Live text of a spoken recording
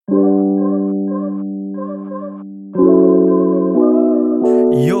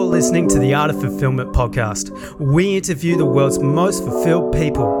listening to the Art of Fulfillment podcast. We interview the world's most fulfilled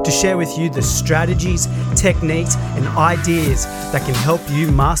people to share with you the strategies, techniques, and ideas that can help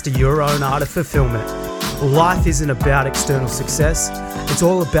you master your own art of fulfillment. Life isn't about external success, it's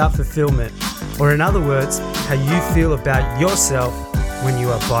all about fulfillment. Or in other words, how you feel about yourself when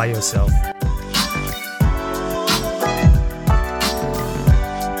you are by yourself.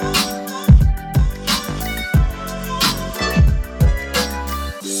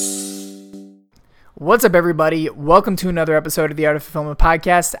 What's up, everybody? Welcome to another episode of the Art of Fulfillment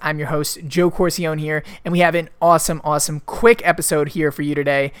podcast. I'm your host, Joe Corcione here, and we have an awesome, quick episode here for you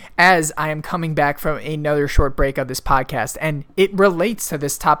today as I am coming back from another short break of this podcast, and it relates to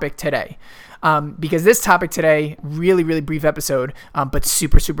this topic today. Because this topic today, really brief episode, but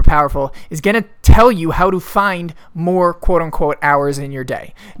super powerful, is going to tell you how to find more quote-unquote hours in your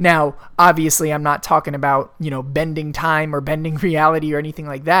day. Now, obviously, I'm not talking about, bending time or bending reality or anything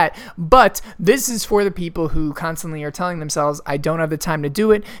like that, but this is for the people who constantly are telling themselves, I don't have the time to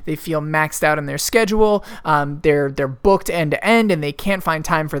do it. They feel maxed out in their schedule. They're booked end to end, and they can't find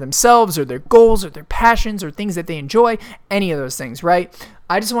time for themselves or their goals or their passions or things that they enjoy, any of those things, right?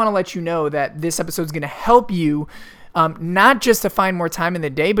 I just want to let you know that this episode is going to help you not just to find more time in the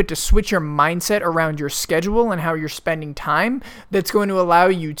day, but to switch your mindset around your schedule and how you're spending time. That's going to allow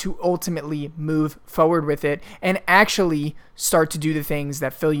you to ultimately move forward with it and actually start to do the things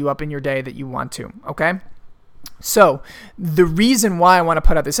that fill you up in your day that you want to, okay? So the reason why I want to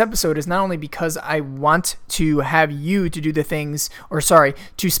put out this episode is not only because I want to have you to do the things,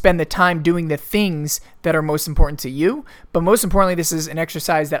 to spend the time doing the things that are most important to you, but most importantly, this is an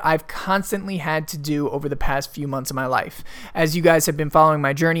exercise that I've constantly had to do over the past few months of my life. As you guys have been following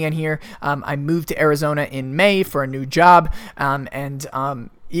my journey on here, I moved to Arizona in May for a new job, and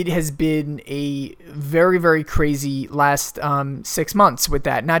it has been a very crazy last 6 months with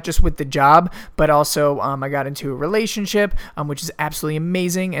that. Not just with the job, but also I got into a relationship, which is absolutely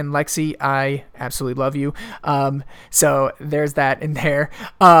amazing. And Lexi, I absolutely love you. So there's that in there.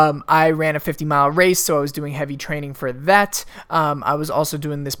 I ran a 50-mile race, so I was doing heavy training for that. I was also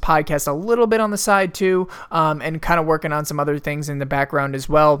doing this podcast a little bit on the side too, and kind of working on some other things in the background as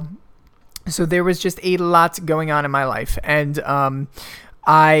well. So there was just a lot going on in my life. And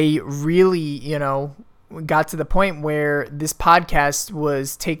I really, got to the point where this podcast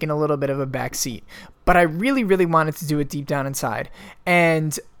was taking a little bit of a backseat, but I really wanted to do it deep down inside.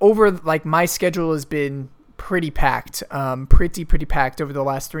 And over my schedule has been pretty packed, pretty packed over the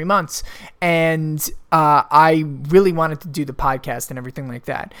last 3 months. And I really wanted to do the podcast and everything like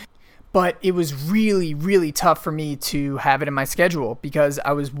that. But it was really tough for me to have it in my schedule because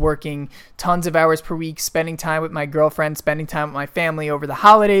I was working tons of hours per week, spending time with my girlfriend, spending time with my family over the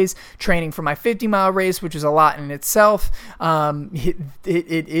holidays, training for my 50-mile race, which is a lot in itself. It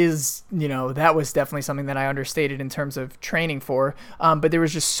is, that was definitely something that I understated in terms of training for. But there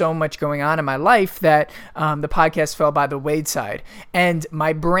was just so much going on in my life that the podcast fell by the wayside. And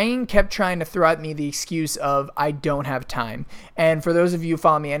my brain kept trying to throw at me the excuse of I don't have time. And for those of you who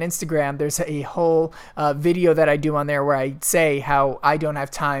follow me on Instagram, there's a whole video that I do on there where I say how I don't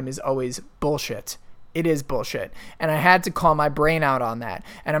have time is always bullshit. It is bullshit. And I had to call my brain out on that.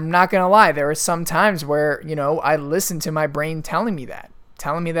 And I'm not going to lie, there are some times where, I listen to my brain telling me that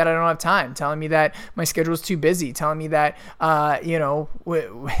I don't have time, telling me that my schedule is too busy, telling me that,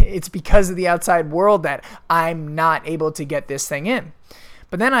 it's because of the outside world that I'm not able to get this thing in.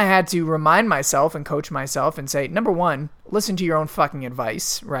 But then I had to remind myself and coach myself and say, number one, listen to your own fucking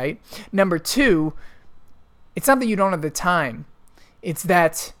advice, right? Number two, it's not that you don't have the time. It's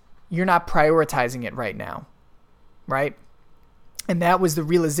that you're not prioritizing it right now, right? And that was the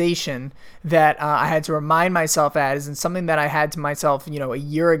realization that I had to remind myself as, and something that I had to myself, a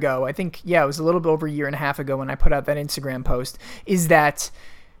year ago. I think, it was a little bit over a year and a half ago when I put out that Instagram post, is that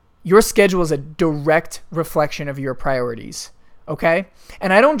your schedule is a direct reflection of your priorities. Okay?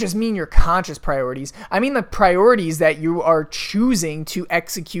 And I don't just mean your conscious priorities. I mean the priorities that you are choosing to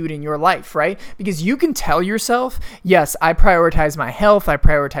execute in your life, right? Because you can tell yourself, yes, I prioritize my health, I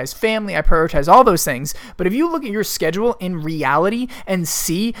prioritize family, I prioritize all those things. But if you look at your schedule in reality and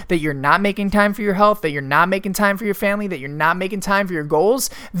see that you're not making time for your health, that you're not making time for your family, that you're not making time for your goals,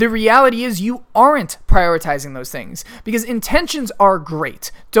 the reality is you aren't prioritizing those things. Because intentions are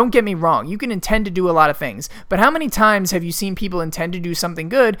great. Don't get me wrong. You can intend to do a lot of things. But how many times have you seen people intend to do something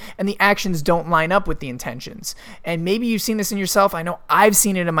good and the actions don't line up with the intentions? And maybe you've seen this in yourself. I know I've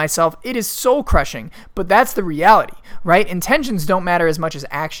seen it in myself. It is soul crushing, but that's the reality, right? Intentions don't matter as much as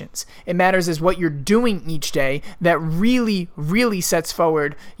actions. It matters as what you're doing each day that really sets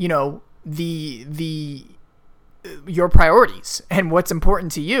forward, the your priorities and what's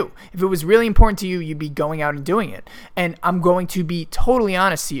important to you. If it was really important to you, you'd be going out and doing it. And I'm going to be totally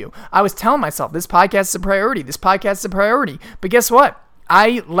honest to you. I was telling myself, this podcast is a priority. This podcast is a priority. But guess what?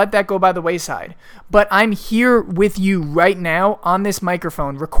 I let that go by the wayside. But I'm here with you right now on this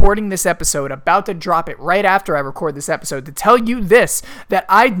microphone, recording this episode, about to drop it right after I record this episode, to tell you this, that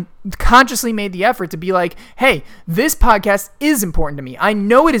I consciously made the effort to be like, hey, this podcast is important to me. I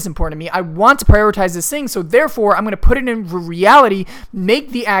know it is important to me. I want to prioritize this thing. So therefore, I'm going to put it in reality,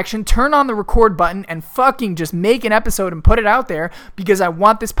 make the action, turn on the record button, and fucking just make an episode and put it out there, because I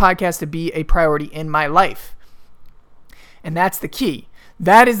want this podcast to be a priority in my life. And that's the key.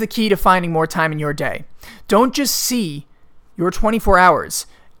 That is the key to finding more time in your day. Don't just see your 24 hours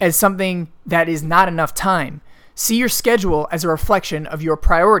as something that is not enough time. See your schedule as a reflection of your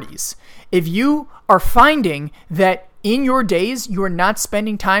priorities. If you are finding that in your days you are not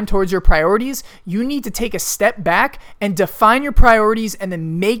spending time towards your priorities, you need to take a step back and define your priorities and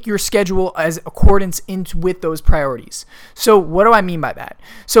then make your schedule as accordance with those priorities. So what do I mean by that?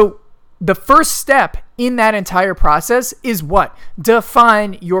 So the first step in that entire process is what?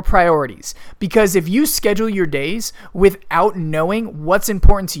 Define your priorities. Because if you schedule your days without knowing what's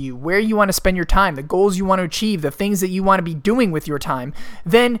important to you, where you want to spend your time, the goals you want to achieve, the things that you want to be doing with your time,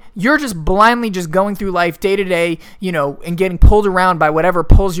 then you're just blindly just going through life day to day, and getting pulled around by whatever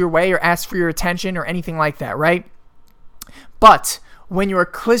pulls your way or asks for your attention or anything like that, right? But when you're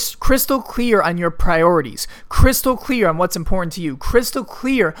crystal clear on your priorities, crystal clear on what's important to you, crystal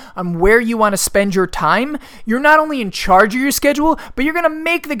clear on where you want to spend your time, you're not only in charge of your schedule, but you're going to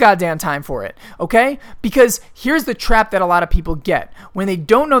make the goddamn time for it, okay? Because here's the trap that a lot of people get. When they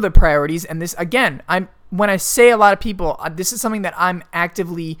don't know their priorities, and this, again, when I say a lot of people, this is something that I'm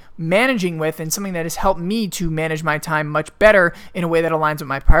actively managing with and something that has helped me to manage my time much better in a way that aligns with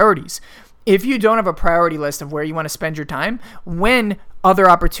my priorities. If you don't have a priority list of where you want to spend your time, when other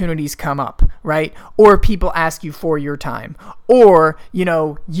opportunities come up, right? Or people ask you for your time, or,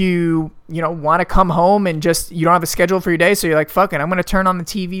 you want to come home and just, you don't have a schedule for your day. So you're like, fuck it, I'm going to turn on the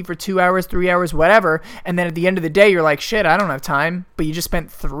TV for 2 hours, 3 hours, whatever. And then at the end of the day, you're like, shit, I don't have time. But you just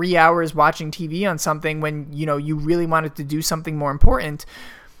spent 3 hours watching TV on something when, you really wanted to do something more important.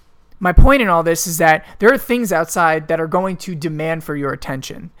 My point in all this is that there are things outside that are going to demand for your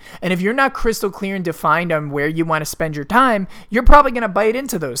attention. And if you're not crystal clear and defined on where you want to spend your time, you're probably going to bite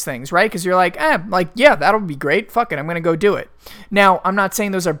into those things, right? Because you're like, yeah, that'll be great. Fuck it, I'm going to go do it. Now, I'm not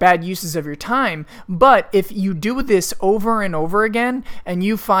saying those are bad uses of your time, but if you do this over and over again and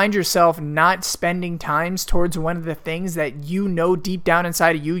you find yourself not spending times towards one of the things that deep down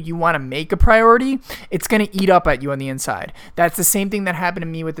inside of you want to make a priority, it's going to eat up at you on the inside. That's the same thing that happened to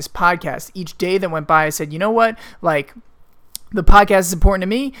me with this podcast. Each day that went by, I said, you know what? The podcast is important to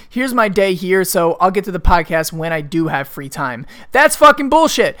me. Here's my day here, so I'll get to the podcast when I do have free time. That's fucking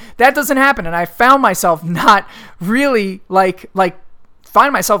bullshit. That doesn't happen. And I found myself not really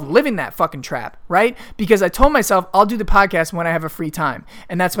find myself living that fucking trap, right? Because I told myself I'll do the podcast when I have a free time.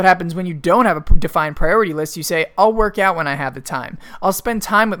 And that's what happens when you don't have a defined priority list. You say, I'll work out when I have the time. I'll spend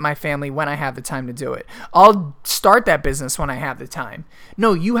time with my family when I have the time to do it. I'll start that business when I have the time.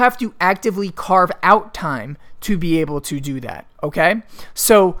 No, you have to actively carve out time to be able to do that, okay?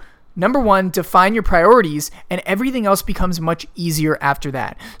 So number one, define your priorities, and everything else becomes much easier after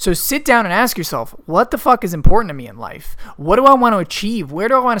that. So sit down and ask yourself, what the fuck is important to me in life? What do I want to achieve? Where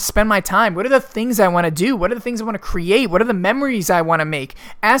do I want to spend my time? What are the things I want to do? What are the things I want to create? What are the memories I want to make?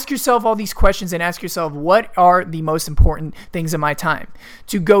 Ask yourself all these questions and ask yourself, what are the most important things in my time?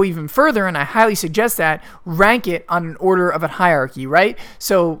 To go even further, and I highly suggest that, rank it on an order of a hierarchy, right?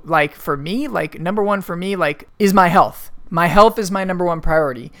 So for me, number one for me, is my health. My health is my number one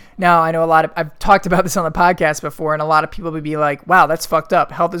priority. Now, I know I've talked about this on the podcast before, and a lot of people would be like, wow, that's fucked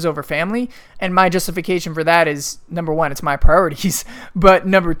up. Health is over family. And my justification for that is, number one, it's my priorities. But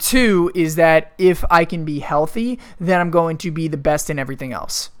number two is that if I can be healthy, then I'm going to be the best in everything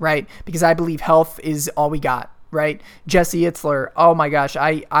else, right? Because I believe health is all we got, right? Jesse Itzler, oh my gosh,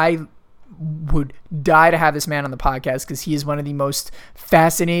 I would die to have this man on the podcast because he is one of the most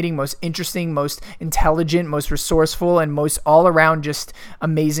fascinating, most interesting, most intelligent, most resourceful, and most all-around just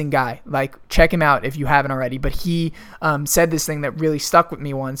amazing guy. Check him out if you haven't already. But he said this thing that really stuck with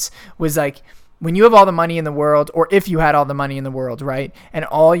me once, was when you have all the money in the world, or if you had all the money in the world, right, and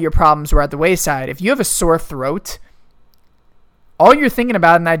all your problems were at the wayside, if you have a sore throat, all you're thinking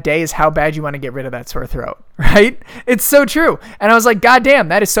about in that day is how bad you want to get rid of that sore throat, right? It's so true. And I was like, God damn,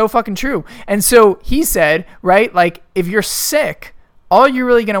 that is so fucking true. And so he said, right, if you're sick, all you're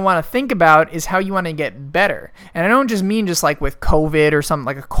really going to want to think about is how you want to get better. And I don't just mean just like with COVID or something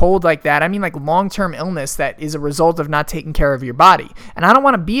like a cold like that. I mean like long-term illness that is a result of not taking care of your body. And I don't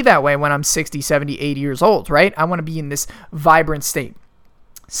want to be that way when I'm 60, 70, 80 years old, right? I want to be in this vibrant state.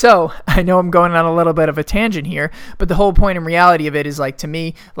 So I know I'm going on a little bit of a tangent here, but the whole point and reality of it is like, to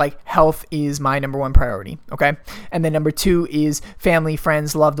me, like health is my number one priority. Okay. And then number 2 is family,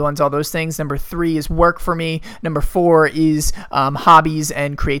 friends, loved ones, all those things. Number 3 is work for me. Number 4 is hobbies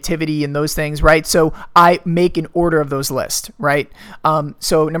and creativity and those things. Right. So I make an order of those lists. Right.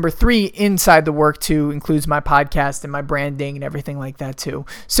 So number 3 inside the work too includes my podcast and my branding and everything like that too.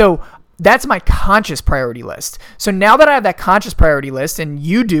 So that's my conscious priority list. So now that I have that conscious priority list, and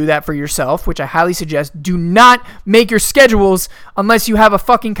you do that for yourself, which I highly suggest, do not make your schedules unless you have a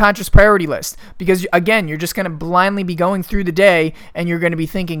fucking conscious priority list. Because again, you're just going to blindly be going through the day and you're going to be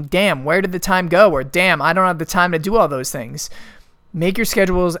thinking, damn, where did the time go? Or damn, I don't have the time to do all those things. Make your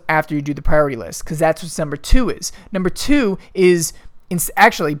schedules after you do the priority list, because that's what number 2 is. Number 2 is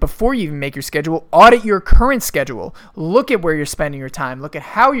actually, before you even make your schedule, audit your current schedule. Look at where you're spending your time. Look at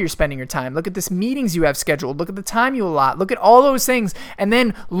how you're spending your time. Look at the meetings you have scheduled. Look at the time you allot. Look at all those things. And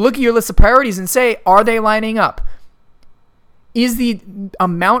then look at your list of priorities and say, are they lining up? Is the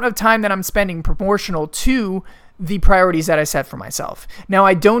amount of time that I'm spending proportional to the priorities that I set for myself? Now,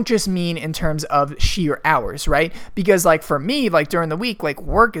 I don't just mean in terms of sheer hours, right? Because like for me, like during the week, like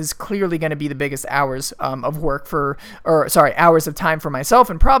work is clearly going to be the biggest hours hours of time for myself,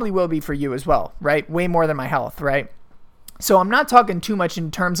 and probably will be for you as well, right? Way more than my health, right? So I'm not talking too much in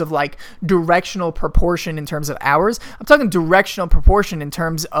terms of like directional proportion in terms of hours. I'm talking directional proportion in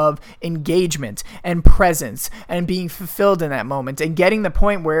terms of engagement and presence and being fulfilled in that moment and getting the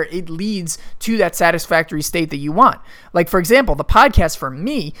point where it leads to that satisfactory state that you want. Like, for example, the podcast for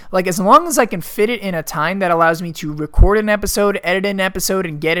me, like as long as I can fit it in a time that allows me to record an episode, edit an episode,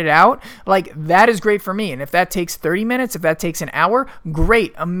 and get it out, like that is great for me. And if that takes 30 minutes, if that takes an hour,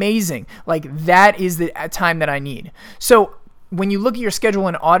 great, amazing. Like that is the time that I need. So when you look at your schedule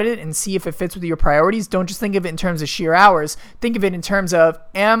and audit it and see if it fits with your priorities, don't just think of it in terms of sheer hours. Think of it in terms of,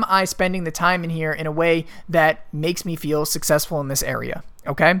 am I spending the time in here in a way that makes me feel successful in this area?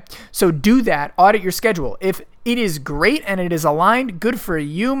 Okay? So do that. Audit your schedule. If it is great and it is aligned, good for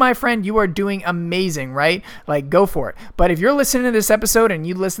you, my friend. You are doing amazing, right? Like, go for it. But if you're listening to this episode and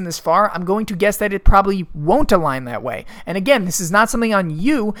you listen this far, I'm going to guess that it probably won't align that way. And again, this is not something on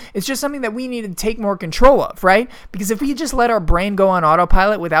you. It's just something that we need to take more control of, right? Because if we just let our brain go on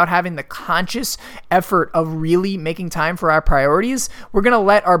autopilot without having the conscious effort of really making time for our priorities, we're going to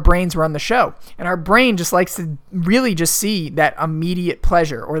let our brains run the show. And our brain just likes to really just see that immediate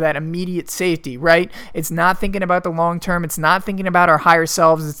pleasure or that immediate safety, right? It's not thinking about the long term. It's not thinking about our higher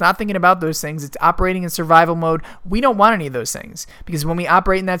selves. It's not thinking about those things. It's operating in survival mode. We don't want any of those things, because when we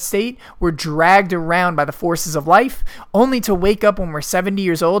operate in that state, we're dragged around by the forces of life, only to wake up when we're 70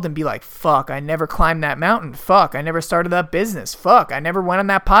 years old and be like, fuck, I never climbed that mountain. Fuck, I never started that business. Fuck, I never went on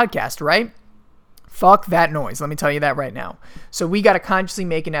that podcast, right? Fuck that noise. Let me tell you that right now. So we got to consciously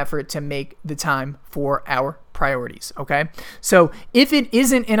make an effort to make the time for our priorities, okay? So if it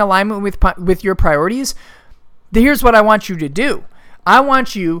isn't in alignment with your priorities, here's what I want you to do. I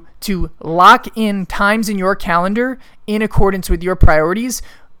want you to lock in times in your calendar in accordance with your priorities,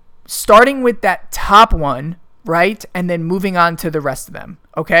 starting with that top one, right? And then moving on to the rest of them,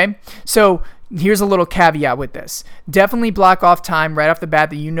 okay? So here's a little caveat with this. Definitely block off time right off the bat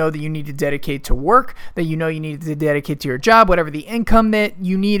that you know that you need to dedicate to work, that you know you need to dedicate to your job, whatever the income that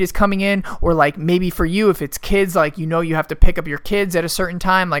you need is coming in, or like maybe for you, if it's kids, like you know you have to pick up your kids at a certain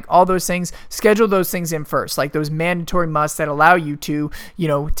time, like all those things, schedule those things in first, like those mandatory musts that allow you to, you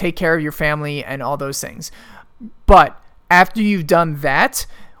know, take care of your family and all those things. But after you've done that,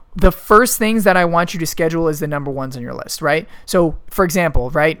 the first things that I want you to schedule is the number ones on your list, right? So for example,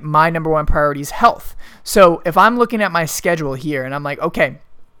 right, my number one priority is health. So if I'm looking at my schedule here and I'm like, okay,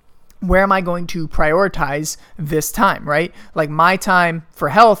 where am I going to prioritize this time, right? Like my time for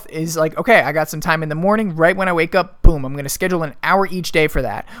health is like, okay, I got some time in the morning, right when I wake up, boom, I'm going to schedule an hour each day for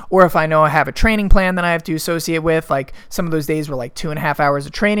that. Or if I know I have a training plan that I have to associate with, like some of those days were like 2.5 hours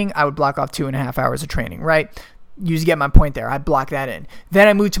of training, I would block off 2.5 hours of training, right? You get my point there. I block that in. Then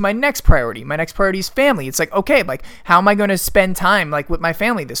I move to my next priority. My next priority is family. It's like, okay, like how am I going to spend time like with my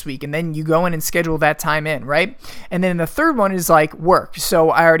family this week? And then you go in and schedule that time in, right? And then the third one is like work. So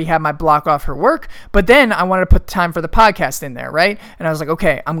I already have my block off for work, but then I wanted to put time for the podcast in there, right? And I was like,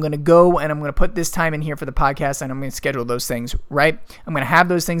 okay, I'm going to go and I'm going to put this time in here for the podcast and I'm going to schedule those things, right? I'm going to have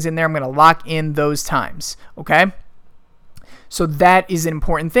those things in there. I'm going to lock in those times, okay? So that is an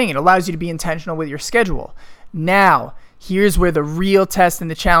important thing. It allows you to be intentional with your schedule. Now, here's where the real test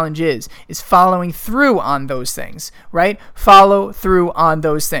and the challenge is following through on those things, right? Follow through on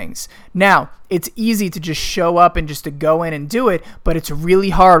those things. Now, it's easy to just show up and just to go in and do it, but it's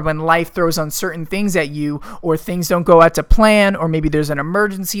really hard when life throws uncertain things at you, or things don't go out to plan, or maybe there's an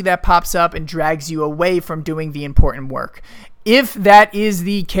emergency that pops up and drags you away from doing the important work. If that is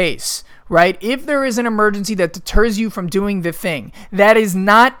the case, right? If there is an emergency that deters you from doing the thing, that is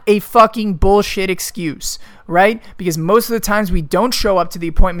not a fucking bullshit excuse, right? Because most of the times we don't show up to the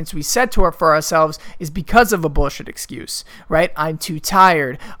appointments we set for ourselves is because of a bullshit excuse, right? I'm too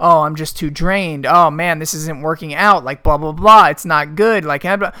tired. Oh, I'm just too drained. Oh man, this isn't working out. Like blah, blah, blah. It's not good. Like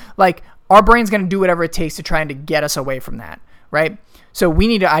our brain's going to do whatever it takes to try and to get us away from that, right? So we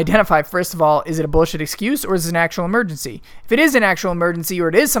need to identify, first of all, is it a bullshit excuse or is it an actual emergency? If it is an actual emergency, or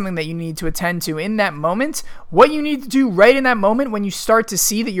it is something that you need to attend to in that moment, what you need to do right in that moment when you start to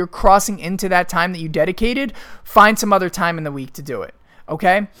see that you're crossing into that time that you dedicated, find some other time in the week to do it.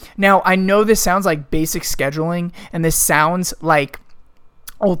 Okay? Now, I know this sounds like basic scheduling, and this sounds like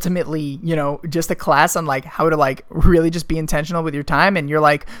ultimately, just a class on like how to really just be intentional with your time. And you're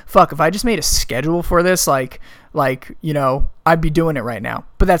like, fuck, if I just made a schedule for this, I'd be doing it right now.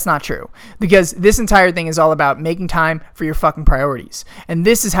 But that's not true, because this entire thing is all about making time for your fucking priorities. And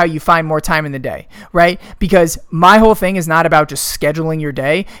this is how you find more time in the day, right? Because my whole thing is not about just scheduling your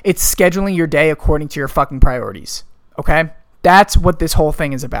day. It's scheduling your day according to your fucking priorities. Okay? That's what this whole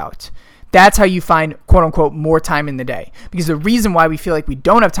thing is about. That's how you find, quote unquote, more time in the day. Because the reason why we feel like we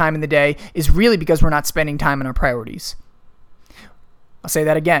don't have time in the day is really because we're not spending time on our priorities. I'll say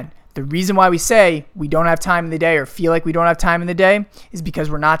that again. The reason why we say we don't have time in the day, or feel like we don't have time in the day, is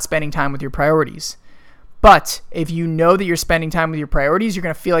because we're not spending time with your priorities. But if you know that you're spending time with your priorities, you're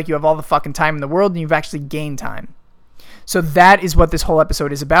going to feel like you have all the fucking time in the world, and you've actually gained time. So that is what this whole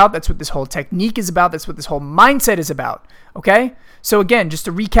episode is about. That's what this whole technique is about. That's what this whole mindset is about. Okay? So again, just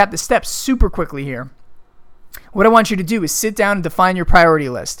to recap the steps super quickly here. What I want you to do is sit down and define your priority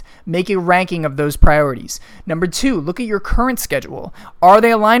list. Make a ranking of those priorities. Number 2, look at your current schedule. Are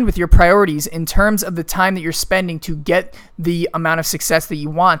they aligned with your priorities in terms of the time that you're spending to get the amount of success that you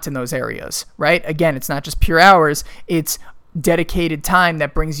want in those areas, right? Again, it's not just pure hours. It's dedicated time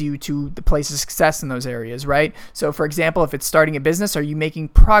that brings you to the place of success in those areas, right? So for example, if it's starting a business, are you making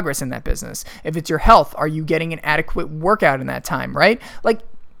progress in that business? If it's your health, are you getting an adequate workout in that time, right? Like,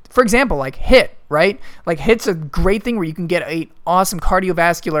 for example, like HIIT, right? Like HIIT's a great thing where you can get an awesome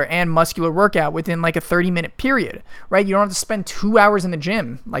cardiovascular and muscular workout within like a 30-minute period, right? You don't have to spend 2 hours in the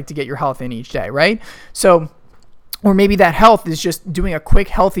gym like to get your health in each day, right? So, or maybe that health is just doing a quick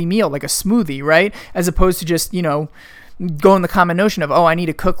healthy meal like a smoothie, right? As opposed to just, go in the common notion of, I need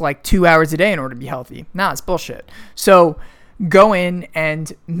to cook like 2 hours a day in order to be healthy. Nah, it's bullshit. So go in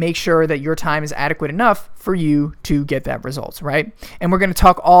and make sure that your time is adequate enough for you to get that results, right? And we're going to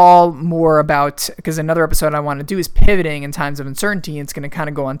talk all more about, because another episode I want to do is pivoting in times of uncertainty. And it's going to kind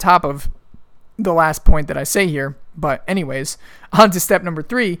of go on top of the last point that I say here. But anyways, on to step number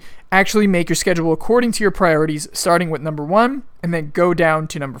 3, actually make your schedule according to your priorities, starting with number 1 and then go down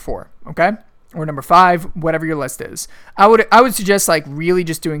to number 4, okay? Or number 5, whatever your list is. I would suggest like really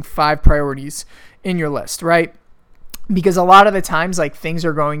just doing 5 priorities in your list, right? Because a lot of the times, like, things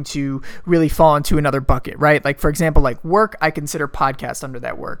are going to really fall into another bucket, right? Like, for example, like work, I consider podcast under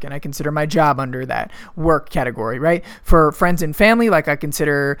that work, and I consider my job under that work category, right? For friends and family, like, I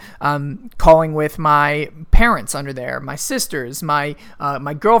consider calling with my parents under there, my sisters, my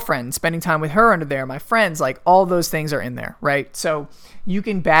girlfriend, spending time with her under there, my friends, like, all those things are in there, right? So you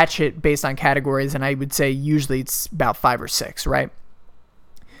can batch it based on categories, and I would say usually it's about 5 or 6, right?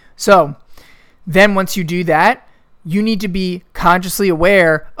 So then once you do that, you need to be consciously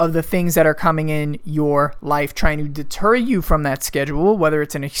aware of the things that are coming in your life, trying to deter you from that schedule, whether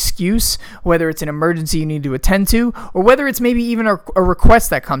it's an excuse, whether it's an emergency you need to attend to, or whether it's maybe even a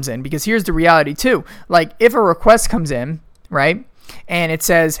request that comes in. Because here's the reality too. Like, if a request comes in, right, and it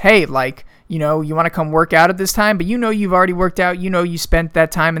says, hey, like, you want to come work out at this time, but you've already worked out, you spent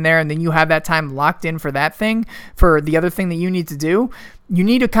that time in there, and then you have that time locked in for that thing, for the other thing that you need to do. You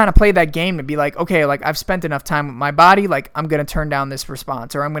need to kind of play that game to be like, okay, like, I've spent enough time with my body, like, I'm going to turn down this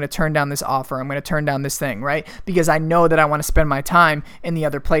response, or I'm going to turn down this offer, I'm going to turn down this thing, right? Because I know that I want to spend my time in the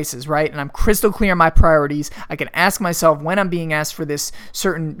other places, right? And I'm crystal clear on my priorities. I can ask myself when I'm being asked for this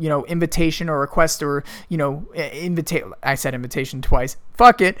certain, invitation or request, or, I said invitation twice.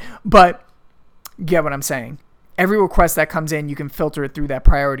 Fuck it. But get what I'm saying. every request that comes in, you can filter it through that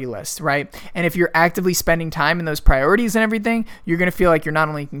priority list, right? And if you're actively spending time in those priorities and everything, you're going to feel like you're not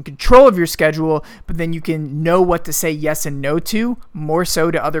only in control of your schedule, but then you can know what to say yes and no to, more so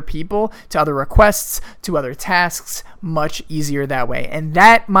to other people, to other requests, to other tasks, much easier that way. And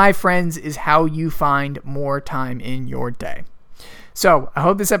that, my friends, is how you find more time in your day. So I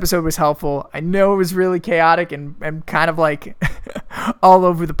hope this episode was helpful. I know it was really chaotic and kind of like all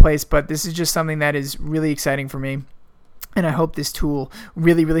over the place, but this is just something that is really exciting for me. And I hope this tool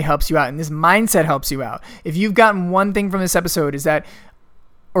really, really helps you out. And this mindset helps you out. If you've gotten one thing from this episode,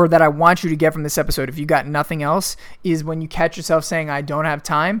 or that I want you to get from this episode, if you got nothing else, is when you catch yourself saying, I don't have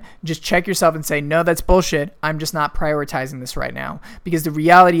time, just check yourself and say, no, that's bullshit. I'm just not prioritizing this right now. Because the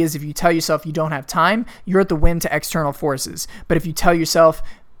reality is, if you tell yourself you don't have time, you're at the whim to external forces. But if you tell yourself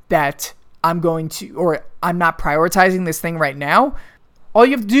that I'm not prioritizing this thing right now, all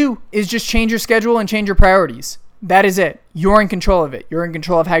you have to do is just change your schedule and change your priorities. That is it. You're in control of it. You're in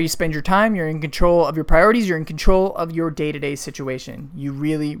control of how you spend your time. You're in control of your priorities. You're in control of your day-to-day situation. You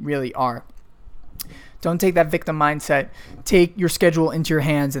really, really are. Don't take that victim mindset. Take your schedule into your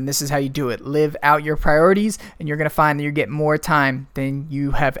hands, and this is how you do it. Live out your priorities, and you're going to find that you get more time than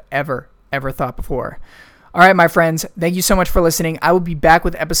you have ever thought before. All right, my friends, thank you so much for listening. I will be back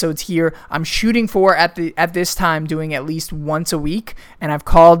with episodes here. I'm shooting for, at this time, doing at least once a week, and I've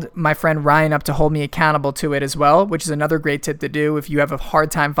called my friend Ryan up to hold me accountable to it as well, which is another great tip to do if you have a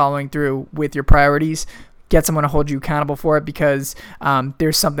hard time following through with your priorities. Get someone to hold you accountable for it, because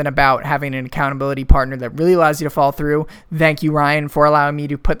there's something about having an accountability partner that really allows you to follow through. Thank you, Ryan, for allowing me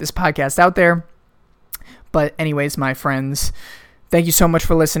to put this podcast out there. But anyways, my friends, thank you so much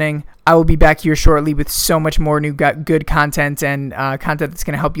for listening. I will be back here shortly with so much more new good content and content that's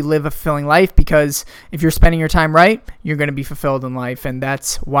going to help you live a fulfilling life, because if you're spending your time right, you're going to be fulfilled in life. And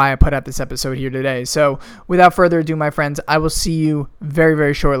that's why I put out this episode here today. So without further ado, my friends, I will see you very,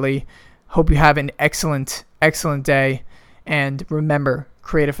 very shortly. Hope you have an excellent, excellent day. And remember,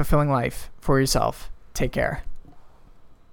 create a fulfilling life for yourself. Take care.